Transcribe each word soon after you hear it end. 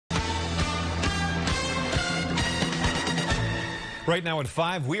Right now at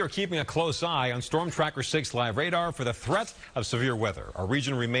 5, we are keeping a close eye on Storm Tracker 6 live radar for the threat of severe weather. Our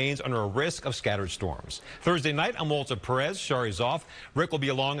region remains under a risk of scattered storms. Thursday night, I'm Walter Perez. Shari's off. Rick will be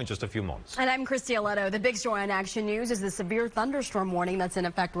along in just a few moments. And I'm Christy Aletto. The big story on Action News is the severe thunderstorm warning that's in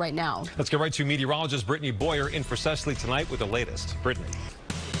effect right now. Let's get right to meteorologist Brittany Boyer in for Cecily tonight with the latest. Brittany.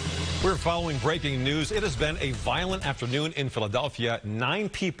 We're following breaking news. It has been a violent afternoon in Philadelphia. 9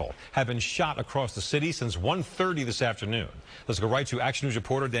 people have been shot across the city since 1:30 this afternoon. Let's go right to Action News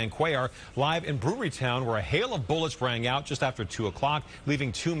reporter Dan Cuellar live in Brewerytown, where a hail of bullets rang out just after 2 o'clock,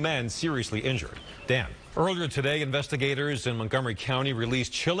 leaving 2 men seriously injured. Dan. Earlier today, investigators in Montgomery County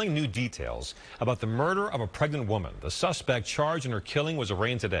released chilling new details about the murder of a pregnant woman. The suspect charged in her killing was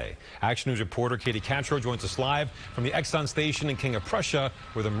arraigned today. Action News reporter Katie Castro joins us live from the Exxon station in King of Prussia,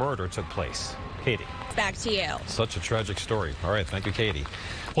 where the murder took place. Katie. Back to you. Such a tragic story. All right, thank you, Katie.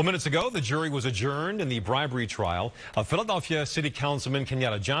 Well, minutes ago, the jury was adjourned in the bribery trial of Philadelphia City Councilman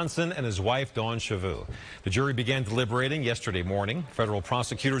Kenyatta Johnson and his wife, Dawn Chavu. The jury began deliberating yesterday morning. Federal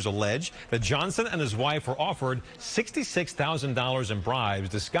prosecutors allege that Johnson and his wife were offered $66,000 in bribes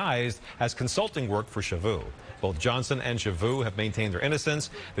disguised as consulting work for Chavu. Both Johnson and Chavu have maintained their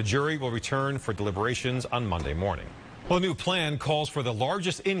innocence. The jury will return for deliberations on Monday morning. Well, a new plan calls for the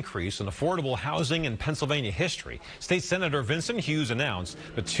largest increase in affordable housing in Pennsylvania history. State Senator Vincent Hughes announced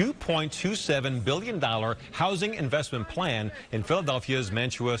the $2.27 billion housing investment plan in Philadelphia's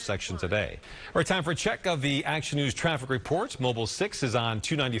Mantua section today. All right, time for a check of the Action News traffic reports. Mobile 6 is on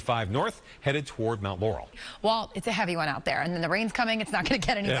 295 North, headed toward Mount Laurel. Well, it's a heavy one out there, and then the rain's coming. It's not going to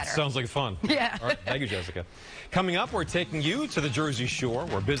get any better. Sounds like fun. Yeah. All right, thank you, Jessica. Coming up, we're taking you to the Jersey Shore,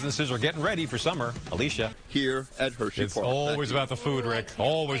 where businesses are getting ready for summer. Alicia. Here at Hershey It's Park. always about the food, Rick.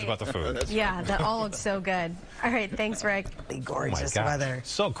 Always about the food. Yeah, that all looks so good. All right, thanks, Rick. Gorgeous Oh weather.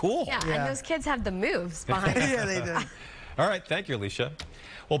 So cool. Yeah, and those kids have the moves behind them. Yeah, they do. All right, thank you, Alicia.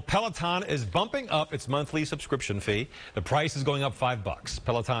 Well, Peloton is bumping up its monthly subscription fee. The price is going up $5.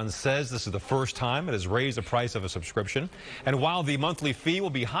 Peloton says this is the first time it has raised the price of a subscription. And while the monthly fee will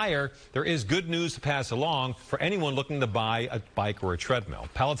be higher, there is good news to pass along for anyone looking to buy a bike or a treadmill.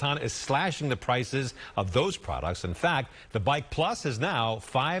 Peloton is slashing the prices of those products. In fact, the Bike Plus is now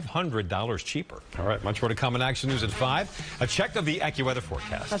 $500 cheaper. All right, much more to come in Action News at 5. A check of the AccuWeather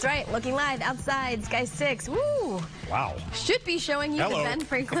forecast. That's right, looking live outside, Sky 6. Woo! Wow. Should be showing you Hello. the Ben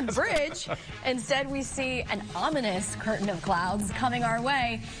Franklin Bridge. Instead, we see an ominous curtain of clouds coming our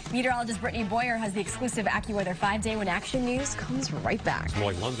way. Meteorologist Brittany Boyer has the exclusive AccuWeather 5-day when Action News comes right back. It's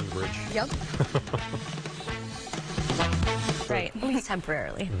more like London Bridge. Yep. Right, at least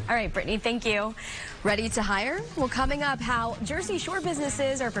temporarily. All right, Brittany, thank you. Ready to hire? Well, coming up, how Jersey Shore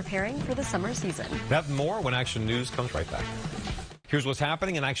businesses are preparing for the summer season. That and more when Action News comes right back. Here's what's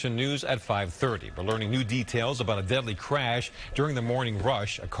happening in Action News at 5:30. We're learning new details about a deadly crash during the morning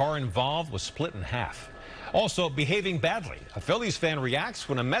rush. A car involved was split in half. Also, behaving badly. A Phillies fan reacts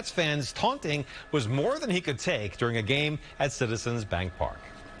when a Mets fan's taunting was more than he could take during a game at Citizens Bank Park.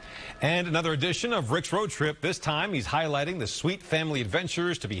 And another edition of Rick's Road Trip. This time, he's highlighting the sweet family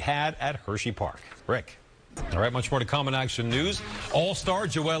adventures to be had at Hershey Park. Rick. All right, much more to come in Action News. All-star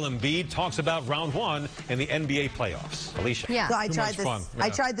Joel Embiid talks about round 1 in the NBA playoffs. Alicia. Yeah. So I Too tried much this. fun. I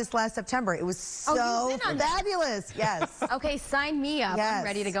Yeah. tried this last September. It was so you've been on that. fabulous. Yes. Okay, sign me up. I'm Yes.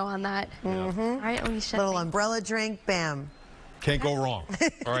 ready to go on that. All right, Alicia. Little umbrella drink. Bam. Can't go wrong.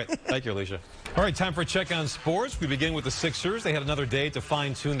 All right. Thank you, Alicia. All right, time for a check on sports. We begin with the Sixers. They had another day to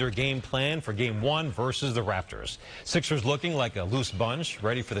fine-tune their game plan for Game 1 versus the Raptors. Sixers looking like a loose bunch,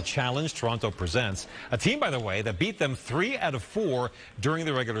 ready for the challenge Toronto presents. A team, by the way, that beat them 3 out of 4 during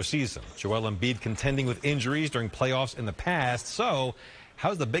the regular season. Joel Embiid contending with injuries during playoffs in the past. So,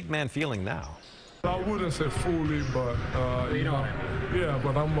 how's the big man feeling now? I wouldn't say fully, but, yeah,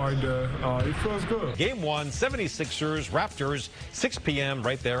 but I'm right there. It feels good. Game 1, 76ers, Raptors, 6 p.m.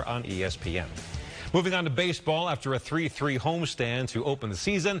 right there on ESPN. Moving on to baseball, after a 3-3 homestand to open the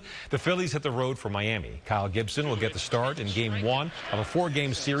season, the Phillies hit the road for Miami. Kyle Gibson will get the start in Game 1 of a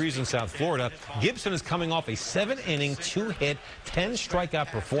 4-game series in South Florida. Gibson is coming off a 7-inning, 2-hit, 10-strikeout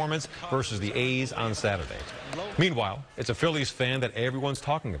performance versus the A's on Saturday. Meanwhile, it's a Phillies fan that everyone's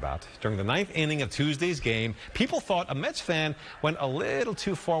talking about. During the 9th inning of Tuesday's game, people thought a Mets fan went a little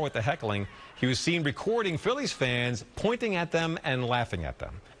too far with the heckling. He was seen recording Phillies fans, pointing at them and laughing at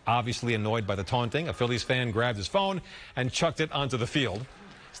them. Obviously annoyed by the taunting, a Phillies fan grabbed his phone and chucked it onto the field.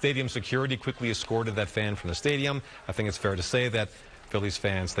 Stadium security quickly escorted that fan from the stadium. I think it's fair to say that Phillies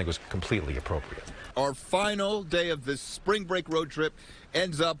fans think it was completely appropriate. Our final day of this spring break road trip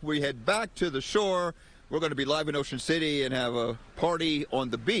ends up, we head back to the shore we're going to be live in Ocean City and have a party on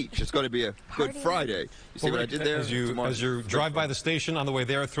the beach. It's going to be a Good Friday. You see what I did there? As you drive by the station on the way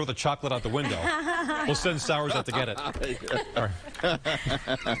there, throw the chocolate out the window. We'll send Sowers out to get it. All right.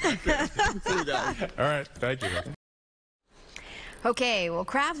 See you guys. All right. Thank you. Okay, well,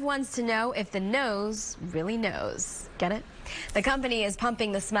 Kraft wants to know if the nose really knows. Get it? The company is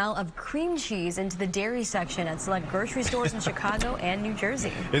pumping the smell of cream cheese into the dairy section at select grocery stores in Chicago and New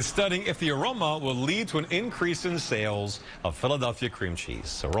Jersey. It's studying if the aroma will lead to an increase in sales of Philadelphia cream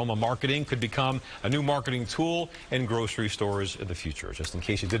cheese. Aroma marketing could become a new marketing tool in grocery stores in the future. Just in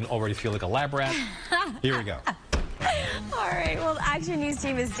case you didn't already feel like a lab rat, here we go. All right, well, the Action News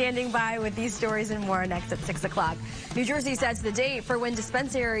team is standing by with these stories and more next at 6 o'clock. New Jersey sets the date for when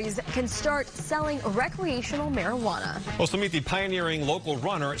dispensaries can start selling recreational marijuana. Well, to meet the pioneering local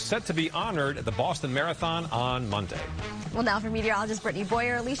runner set to be honored at the Boston Marathon on Monday. Well, now for meteorologist Brittany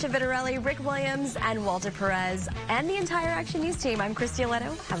Boyer, Alicia Vitarelli, Rick Williams, and Walter Perez, and the entire Action News team, I'm Christy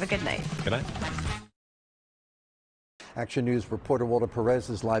Aletto. Have a good night. Good night. Action News reporter Walter Perez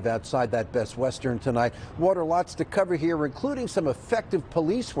is live outside that Best Western tonight. Water, lots to cover here, including some effective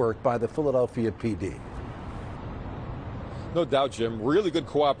police work by the Philadelphia PD. No doubt, Jim. Really good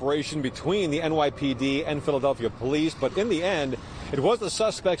cooperation between the NYPD and Philadelphia police. But in the end, it was the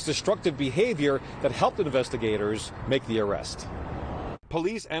suspect's destructive behavior that helped investigators make the arrest.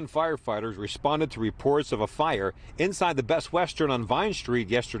 Police and firefighters responded to reports of a fire inside the Best Western on Vine Street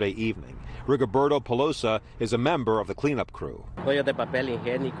yesterday evening. Rigoberto Pelosa is a member of the cleanup crew.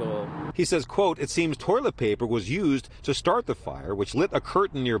 He says, quote, it seems toilet paper was used to start the fire, which lit a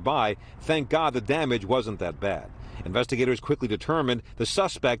curtain nearby. Thank God the damage wasn't that bad. Investigators quickly determined the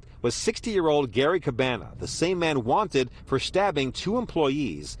suspect was 60-year-old Gary Cabana, the same man wanted for stabbing 2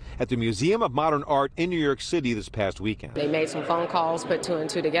 employees at the Museum of Modern Art in New York City this past weekend. They made some phone calls, put 2 and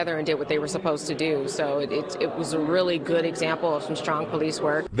 2 together, and did what they were supposed to do. So it was a really good example of some strong police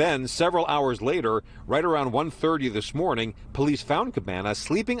work. Then, several hours later, right around 1:30 this morning, police found Cabana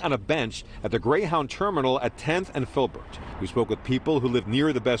sleeping on a bench at the Greyhound Terminal at 10th and Filbert. We spoke with people who live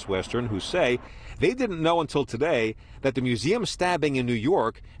near the Best Western who say they didn't know until today that the museum stabbing in New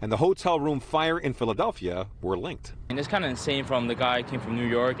York and the hotel room fire in Philadelphia were linked. And it's kind of insane from the guy who came from New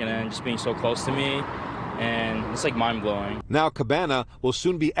York and then just being so close to me, and it's like mind-blowing. Now Cabana will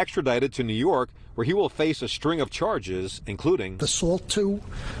soon be extradited to New York, where he will face a string of charges, including assault 2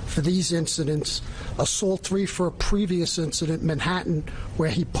 for these incidents, assault 3 for a previous incident in Manhattan where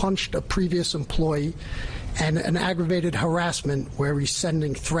he punched a previous employee, and an aggravated harassment where he's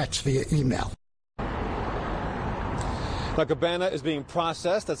sending threats via email. Now, Cabana is being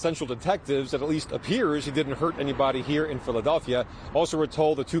processed at Central Detectives. It at least appears he didn't hurt anybody here in Philadelphia. Also, we're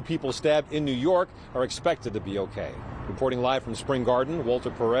told the 2 people stabbed in New York are expected to be okay. Reporting live from Spring Garden, Walter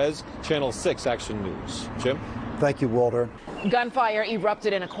Perez, Channel 6 Action News. Jim? Thank you, Walter. Gunfire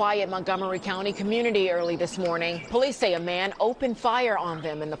erupted in a quiet Montgomery County community early this morning. Police say a man opened fire on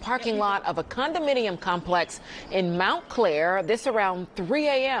them in the parking lot of a condominium complex in Mount Clair. This around 3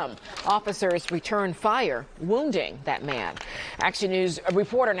 a.m. Officers returned fire, wounding that man. Action News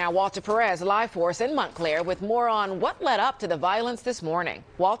reporter now Walter Perez live for us in Montclair with more on what led up to the violence this morning.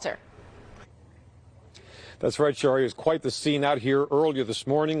 Walter. That's right, Shari. It was quite the scene out here earlier this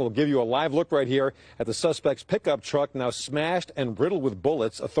morning. We'll give you a live look right here at the suspect's pickup truck, now smashed and riddled with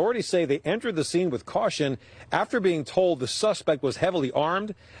bullets. Authorities say they entered the scene with caution after being told the suspect was heavily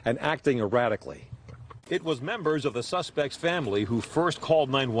armed and acting erratically. It was members of the suspect's family who first called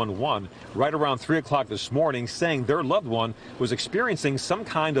 911 right around 3 o'clock this morning, saying their loved one was experiencing some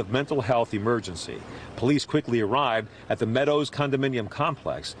kind of mental health emergency. Police quickly arrived at the Meadows condominium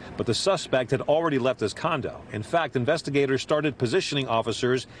complex, but the suspect had already left his condo. In fact, investigators started positioning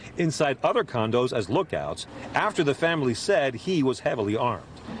officers inside other condos as lookouts after the family said he was heavily armed.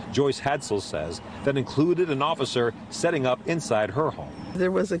 Joyce Hadsel says that included an officer setting up inside her home.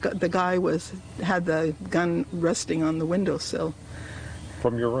 There was the guy had the gun resting on the windowsill.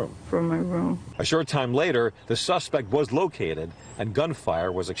 From your room? From my room. A short time later, the suspect was located and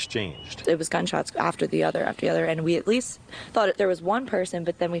gunfire was exchanged. It was gunshots after the other, and we at least thought there was one person,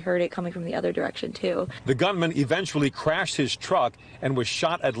 but then we heard it coming from the other direction too. The gunman eventually crashed his truck and was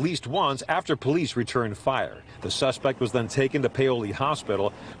shot at least once after police returned fire. The suspect was then taken to Paoli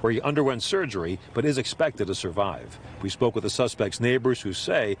Hospital, where he underwent surgery, but is expected to survive. We spoke with the suspect's neighbors who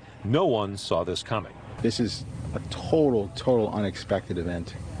say no one saw this coming. This is a total unexpected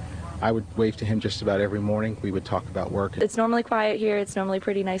event. I would wave to him just about every morning. We would talk about work. It's normally quiet here. It's normally a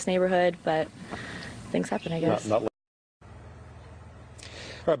pretty nice neighborhood, but things happen, I guess.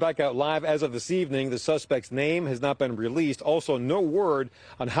 All right, back out live as of this evening. The suspect's name has not been released. Also, no word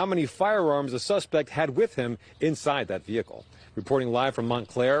on how many firearms the suspect had with him inside that vehicle. Reporting live from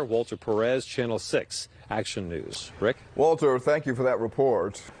Montclair, Walter Perez, Channel 6 Action News. Rick? Walter, thank you for that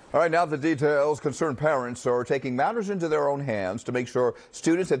report. All right, now the details. Concerned parents are taking matters into their own hands to make sure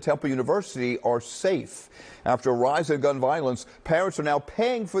students at Temple University are safe. After a rise in gun violence, parents are now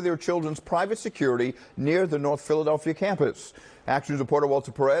paying for their children's private security near the North Philadelphia campus. Action News reporter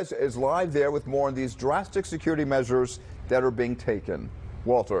Walter Perez is live there with more on these drastic security measures that are being taken.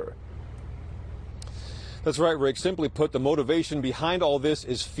 Walter. That's right, Rick. Simply put, the motivation behind all this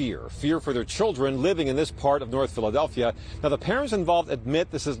is fear. Fear for their children living in this part of North Philadelphia. Now, the parents involved admit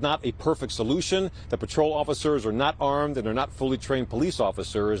this is not a perfect solution. The patrol officers are not armed and are not fully trained police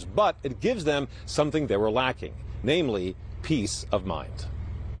officers, but it gives them something they were lacking, namely peace of mind.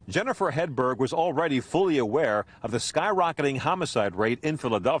 Jennifer Hedberg was already fully aware of the skyrocketing homicide rate in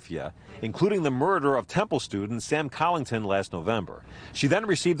Philadelphia, including the murder of Temple student Sam Collington last November. She then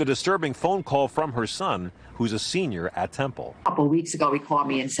received a disturbing phone call from her son, who's a senior at Temple. A couple of weeks ago, he called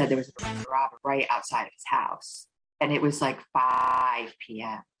me and said there was a robber right outside of his house, and it was like 5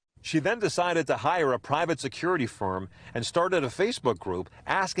 p.m. She then decided to hire a private security firm and started a Facebook group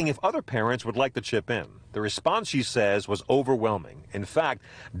asking if other parents would like to chip in. The response, she says, was overwhelming. In fact,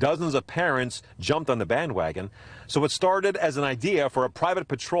 dozens of parents jumped on the bandwagon. So it started as an idea for a private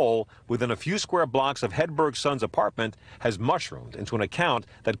patrol within a few square blocks of Hedberg's son's apartment has mushroomed into an account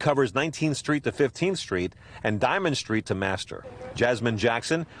that covers 19th Street to 15th Street and Diamond Street to Master. Jasmine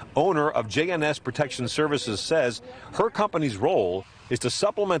Jackson, owner of JNS Protection Services, says her company's role is to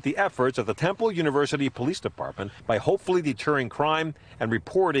supplement the efforts of the Temple University Police Department by hopefully deterring crime and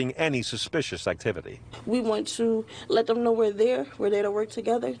reporting any suspicious activity. We want to let them know we're there to work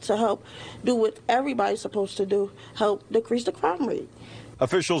together to help do what everybody's supposed to do, help decrease the crime rate.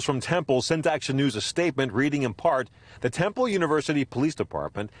 Officials from Temple sent Action News a statement reading in part, the Temple University Police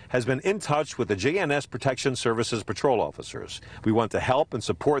Department has been in touch with the JNS Protection Services patrol officers. We want to help and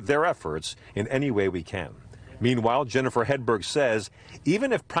support their efforts in any way we can. Meanwhile, Jennifer Hedberg says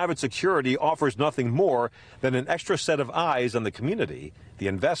even if private security offers nothing more than an extra set of eyes on the community, the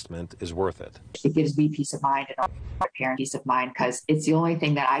investment is worth it. It gives me peace of mind and our parent peace of mind because it's the only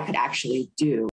thing that I could actually do.